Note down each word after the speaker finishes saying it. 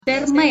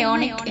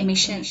Thermionic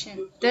emission.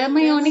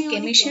 Thermionic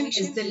emission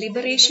is the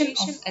liberation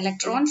of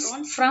electrons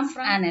from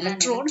an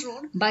electrode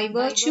by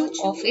virtue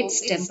of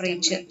its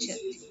temperature.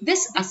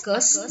 This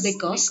occurs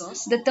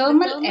because the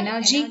thermal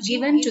energy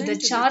given to the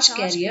charge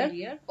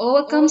carrier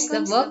overcomes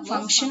the work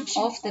function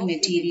of the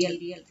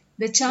material.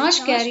 The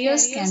charge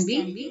carriers can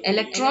be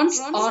electrons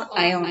or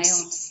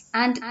ions,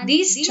 and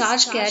these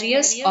charge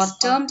carriers are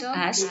termed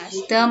as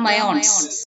thermions.